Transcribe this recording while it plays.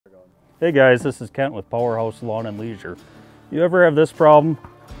Hey guys, this is Kent with Powerhouse Lawn and Leisure. You ever have this problem?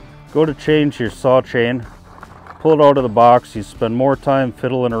 Go to change your saw chain, pull it out of the box, you spend more time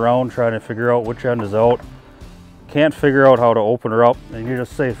fiddling around trying to figure out which end is out, can't figure out how to open her up, and you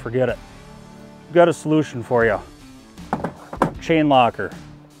just say forget it. Got a solution for you. Chain locker.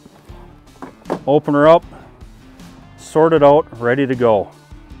 Open her up, sort it out, ready to go.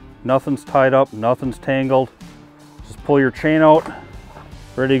 Nothing's tied up, nothing's tangled. Just pull your chain out,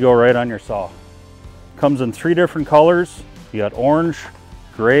 ready to go right on your saw. Comes in 3 different colors. You got orange,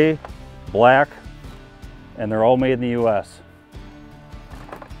 gray, black, and they're all made in the US.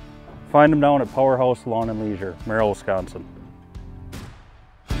 Find them down at Powerhouse Lawn and Leisure, Merrill, Wisconsin.